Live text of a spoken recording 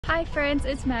Hi friends,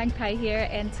 it's Magpie here,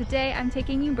 and today I'm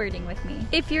taking you birding with me.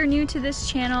 If you're new to this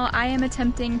channel, I am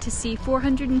attempting to see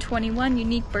 421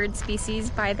 unique bird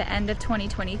species by the end of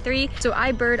 2023. So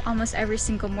I bird almost every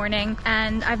single morning,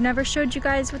 and I've never showed you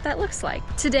guys what that looks like.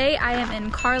 Today I am in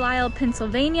Carlise,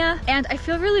 Pennsylvania, and I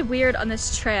feel really weird on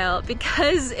this trail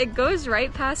because it goes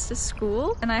right past a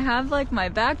school, and I have like my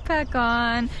backpack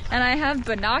on, and I have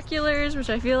binoculars, which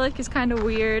I feel like is kind of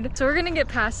weird. So we're gonna get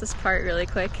past this part really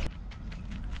quick.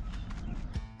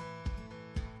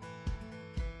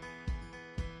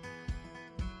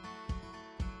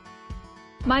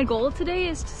 My goal today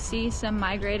is to see some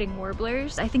migrating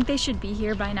warblers. I think they should be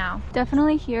here by now.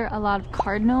 Definitely hear a lot of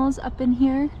cardinals up in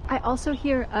here. I also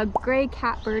hear a gray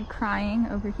catbird crying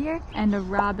over here and a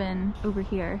robin over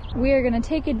here. We are gonna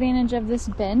take advantage of this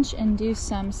bench and do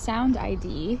some sound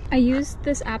ID. I used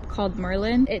this app called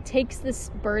Merlin. It takes this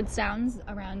bird sounds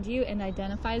around you and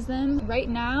identifies them. Right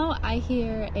now I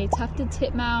hear a tufted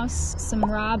titmouse, some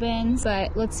robins,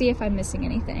 but let's see if I'm missing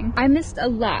anything. I missed a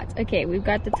lot. Okay, we've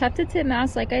got the tufted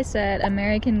titmouse, like I said,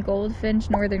 American Goldfinch,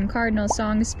 Northern Cardinal,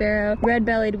 Song Sparrow,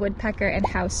 Red-bellied Woodpecker, and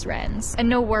house wrens. And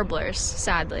no warblers,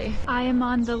 sadly. I am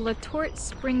on the Letort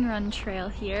Spring Run trail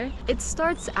here. It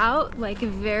starts out like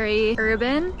very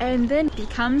urban and then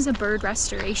becomes a bird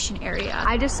restoration area.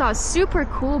 I just saw a super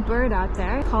cool bird out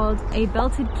there called a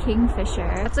belted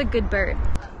kingfisher. That's a good bird.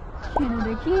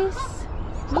 Canada geese.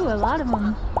 Ooh, a lot of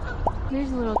them.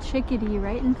 There's a little chickadee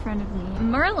right in front of me.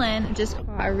 Merlin just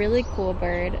caught a really cool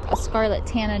bird, a scarlet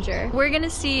tanager. We're gonna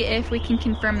see if we can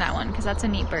confirm that one because that's a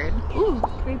neat bird. Ooh,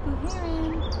 great blue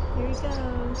heron. Here he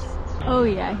goes. Oh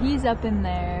yeah, he's up in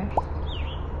there.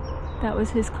 That was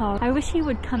his call. I wish he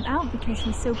would come out because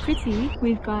he's so pretty.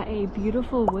 We've got a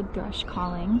beautiful wood thrush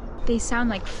calling. They sound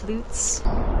like flutes.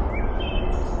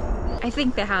 I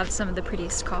think they have some of the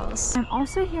prettiest calls. I'm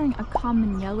also hearing a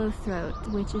common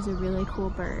yellowthroat, which is a really cool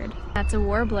bird. That's a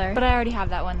warbler, but I already have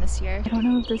that one this year. I don't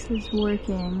know if this is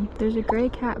working. There's a gray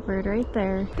catbird right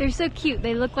there. They're so cute.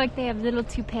 They look like they have little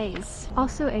toupees.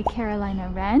 Also a Carolina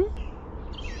wren.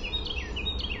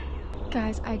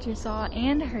 Guys, I just saw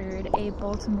and heard a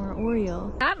Baltimore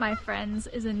Oriole. That, my friends,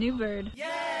 is a new bird. Yay!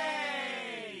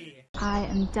 I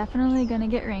am definitely gonna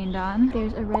get rained on.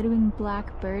 There's a red-winged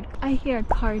blackbird. I hear a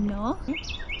cardinal.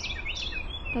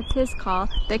 That's his call.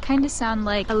 They kind of sound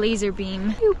like a laser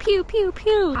beam. Pew, pew, pew,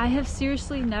 pew. I have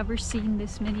seriously never seen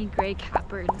this many gray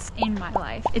catbirds in my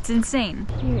life. It's insane.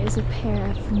 Here is a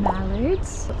pair of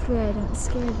mallards. Hopefully I don't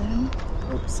scare them.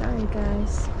 Oh, sorry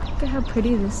guys. Look at how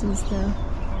pretty this is though.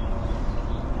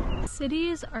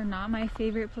 Cities are not my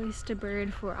favorite place to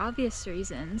bird for obvious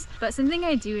reasons, but something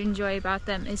I do enjoy about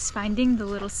them is finding the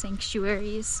little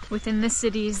sanctuaries within the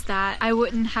cities that I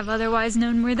wouldn't have otherwise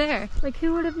known were there. Like,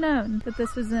 who would have known that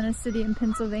this was in a city in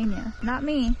Pennsylvania? Not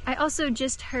me. I also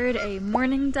just heard a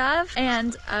mourning dove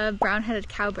and a brown-headed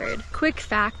cowbird. Quick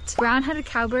fact, brown-headed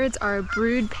cowbirds are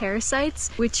brood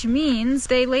parasites, which means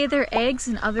they lay their eggs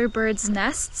in other birds'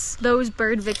 nests. Those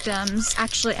bird victims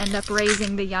actually end up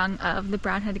raising the young of the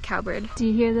brown-headed cowbird. Do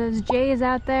you hear those jays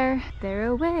out there? They're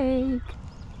awake.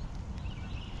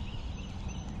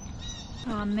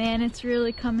 Oh man, it's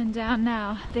really coming down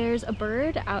now. There's a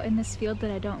bird out in this field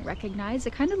that I don't recognize.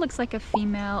 It kind of looks like a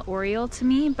female oriole to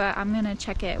me, but I'm gonna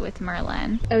check it with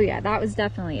Merlin. Oh yeah, that was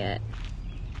definitely it.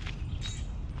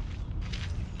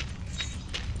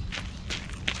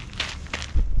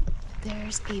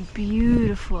 There's a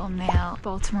beautiful male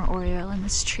Baltimore Oriole in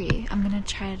this tree. I'm gonna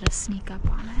try to sneak up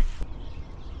on it.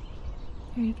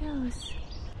 Here he goes.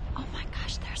 Oh my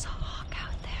gosh, there's a hawk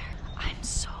out there. I'm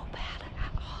so bad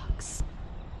at hawks.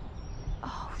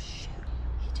 Oh shoot,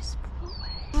 he just flew away.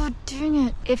 Oh dang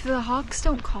it. If the hawks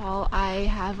don't call, I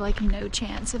have like no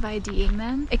chance of IDing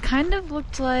them. It kind of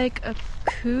looked like a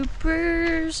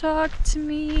Cooper's hawk to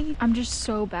me. I'm just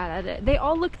so bad at it. They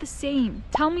all look the same.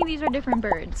 Tell me these are different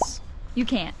birds. You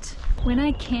can't. When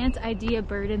I can't ID a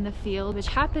bird in the field, which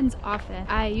happens often,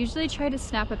 I usually try to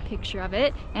snap a picture of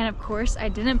it. And of course, I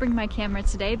didn't bring my camera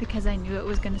today because I knew it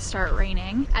was gonna start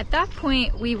raining. At that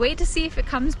point, we wait to see if it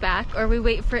comes back or we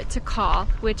wait for it to call,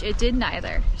 which it did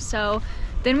neither. So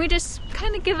then we just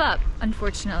kind of give up,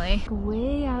 unfortunately.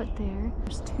 Way out there,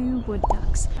 there's two wood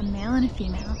ducks, a male and a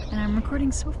female, and I'm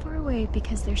recording so far away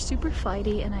because they're super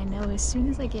flighty and I know as soon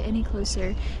as I get any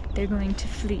closer, they're going to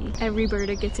flee. Every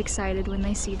birder gets excited when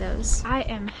they see those. I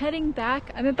am heading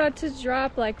back. I'm about to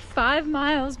drop like 5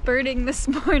 miles birding this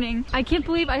morning. I can't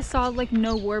believe I saw like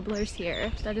no warblers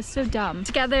here. That is so dumb.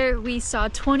 Together, we saw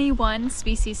 21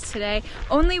 species today.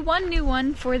 Only one new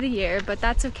one for the year, but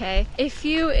that's okay. If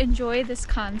you enjoy this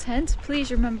content, please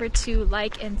remember to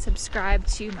like and subscribe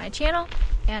to my channel,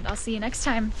 and I'll see you next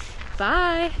time.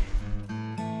 Bye.